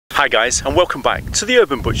Hi guys, and welcome back to the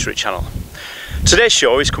Urban Butchery Channel. Today's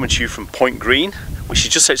show is coming to you from Point Green, which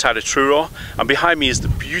is just outside of Truro, and behind me is the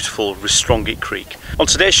beautiful Restronguit Creek. On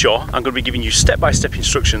today's show, I'm going to be giving you step-by-step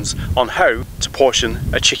instructions on how to portion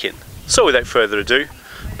a chicken. So without further ado,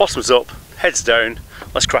 bottoms up, heads down,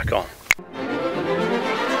 let's crack on.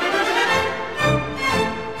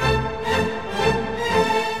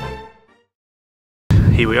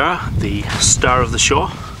 Here we are, the star of the show,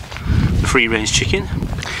 the free-range chicken.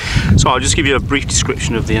 So I'll just give you a brief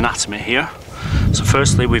description of the anatomy here. So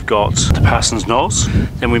firstly we've got the parson's nose,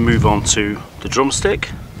 then we move on to the drumstick,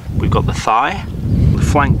 we've got the thigh, the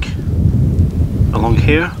flank along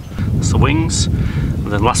here, that's the wings,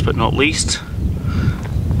 and then last but not least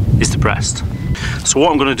is the breast. So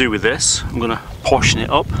what I'm going to do with this, I'm going to portion it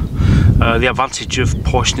up. The advantage of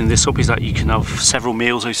portioning this up is that you can have several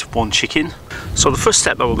meals out of one chicken. So the first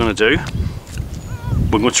step that we're going to do,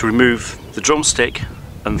 we're going to remove the drumstick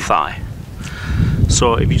and thigh.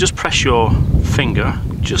 So if you just press your finger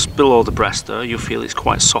just below the breast there, you'll feel it's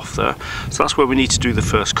quite soft there. So that's where we need to do the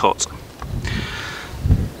first cut.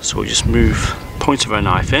 So we just move the point of our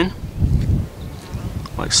knife in,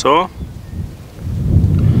 like so.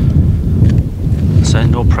 So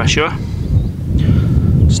no pressure,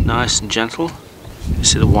 just nice and gentle. You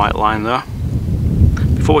see the white line there.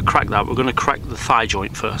 Before we crack that, we're going to crack the thigh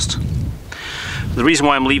joint first. The reason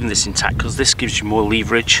why I'm leaving this intact, because this gives you more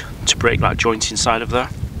leverage to break that joint inside of there.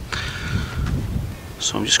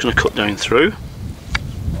 So I'm just going to cut down through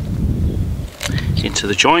into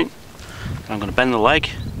the joint. I'm going to bend the leg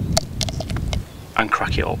and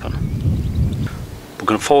crack it open. We're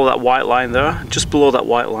going to follow that white line there. Just below that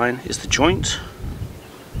white line is the joint.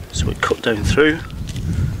 So we cut down through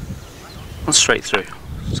and straight through.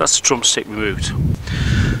 So that's the drumstick removed.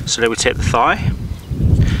 So now we take the thigh.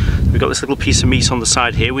 We've got this little piece of meat on the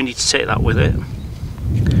side here, we need to take that with it. And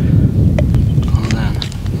then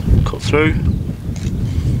cut through.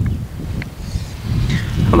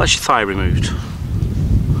 And that's your thigh removed.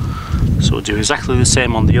 So we'll do exactly the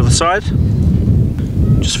same on the other side.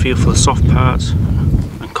 Just feel for the soft part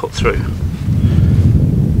and cut through.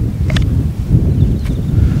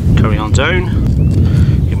 Carry on down.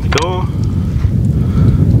 Here we go.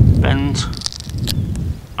 Bend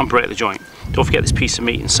and break the joint. Don't forget this piece of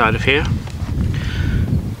meat inside of here.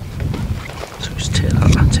 So just take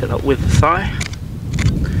that with the thigh.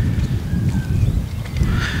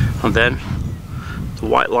 And then the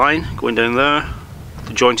white line going down there,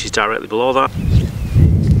 the joint is directly below that.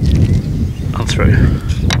 And through.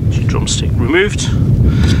 So your drumstick removed.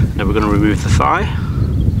 Now we're going to remove the thigh.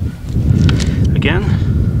 Again.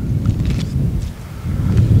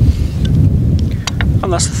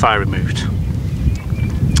 And that's the thigh removed.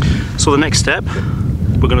 So the next step,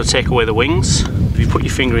 we're going to take away the wings. If you put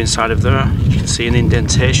your finger inside of there, you can see an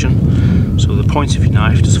indentation. So the point of your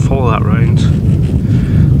knife, just follow that round,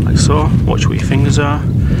 like so. Watch where your fingers are,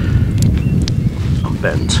 and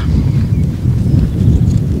bend.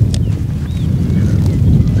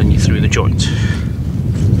 Then you're through the joint.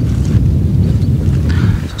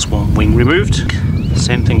 That's one wing removed.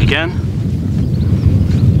 Same thing again.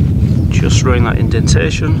 Just around that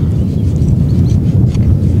indentation.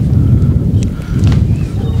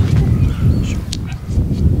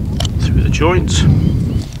 Joint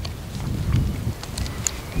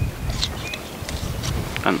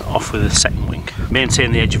and off with the second wing.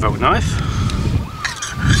 Maintain the edge of our knife.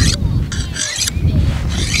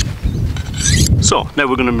 So now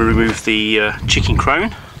we're going to remove the chicken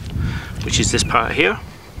crown, which is this part here.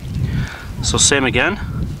 So same again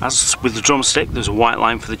as with the drumstick, there's a white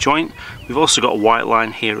line for the joint. We've also got a white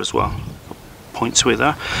line here as well. I'll point to it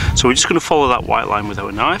there. So we're just going to follow that white line with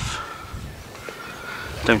our knife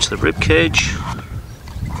down to the rib cage,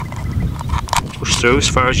 push through as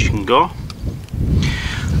far as you can go.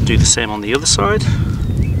 Do the same on the other side.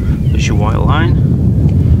 There's your white line,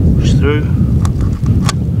 push through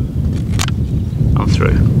and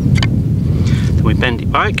through. Then we bend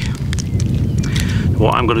it back. And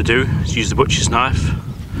what I'm going to do is use the butcher's knife,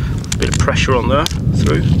 a bit of pressure on there,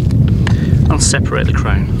 through, and separate the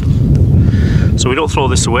crown. So we don't throw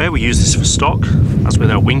this away, we use this for stock, as with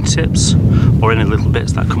our wingtips or any little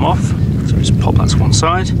bits that come off. So just pop that to one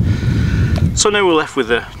side. So now we're left with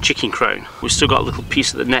the chicken crown. We've still got a little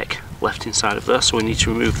piece of the neck left inside of there, so we need to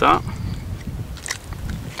remove that.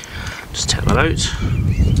 Just take that out.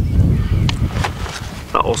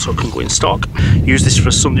 That also can go in stock. Use this for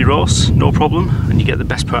a Sunday roast, no problem, and you get the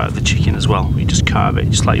best part of the chicken as well. You just carve it,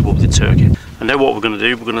 just like you would with the turkey. And now what we're going to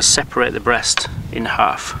do, we're going to separate the breast in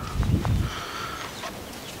half.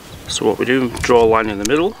 So what we do, draw a line in the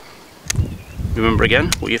middle. Remember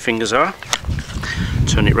again what your fingers are.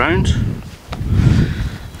 turn it round,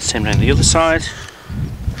 same round the other side,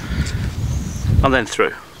 and then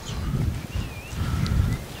through.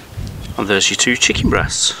 And there's your 2 chicken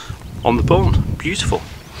breasts on the bone. Beautiful.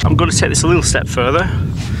 I'm going to take this a little step further,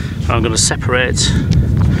 and I'm going to separate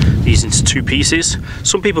these into 2 pieces.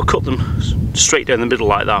 Some people cut them straight down the middle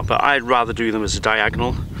like that, but I'd rather do them as a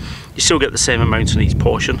diagonal. You still get the same amount in each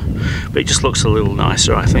portion, but it just looks a little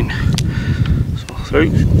nicer, I think. So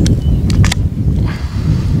through.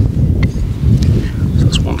 So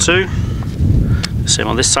that's 1, 2. Same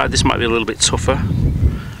on this side. This might be a little bit tougher,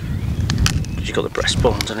 because you've got the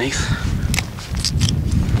breastbone underneath.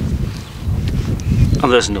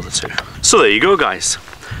 And there's another 2. So there you go, guys.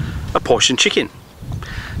 A portion chicken.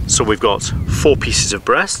 So we've got 4 pieces of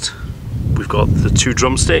breast, we've got the 2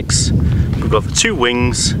 drumsticks, we've got the 2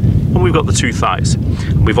 wings, and we've got the 2 thighs.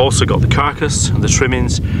 And we've also got the carcass and the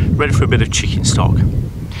trimmings ready for a bit of chicken stock.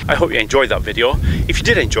 I hope you enjoyed that video. If you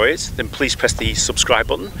did enjoy it, then please press the subscribe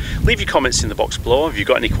button. Leave your comments in the box below. If you've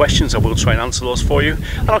got any questions, I will try and answer those for you.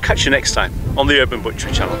 And I'll catch you next time on the Urban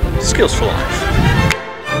Butchery Channel. Skills for life.